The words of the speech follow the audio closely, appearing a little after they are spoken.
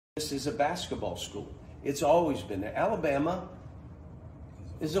This is a basketball school. It's always been there. Alabama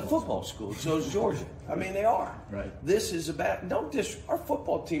is a football school. So is Georgia. I mean, they are. Right. This is about, our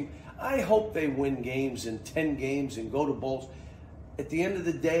football team, I hope they win games and 10 games and go to bowls. At the end of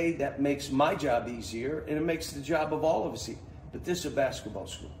the day, that makes my job easier, and it makes the job of all of us easier. But this is a basketball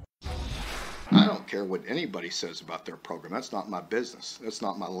school. I don't care what anybody says about their program. That's not my business. That's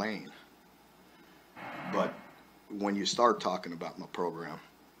not my lane. But when you start talking about my program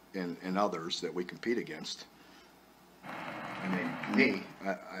and others that we compete against, I mean,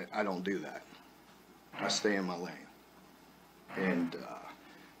 I don't do that. I stay in my lane. And,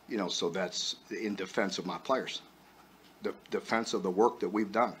 so that's in defense of my players, the defense of the work that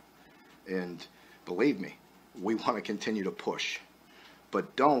we've done. And believe me, we want to continue to push.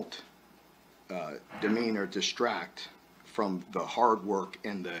 But don't demean or distract from the hard work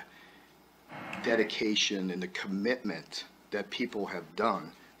and the dedication and the commitment that people have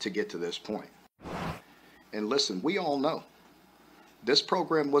done to get to this point. And listen, we all know this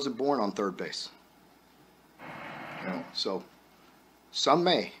program wasn't born on third base. So some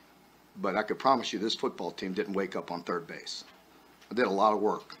may, but I could promise you this football team didn't wake up on third base. I did a lot of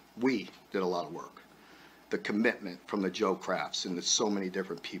work. We did a lot of work. The commitment from the Joe Crafts and the so many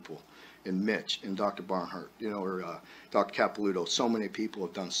different people, and Mitch and Dr. Barnhart, or Dr. Capilouto, so many people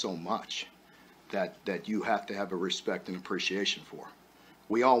have done so much that you have to have a respect and appreciation for.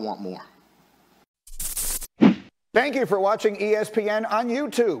 We all want more. Thank you for watching ESPN on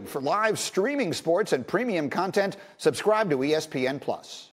YouTube. For live streaming sports and premium content, subscribe to ESPN+.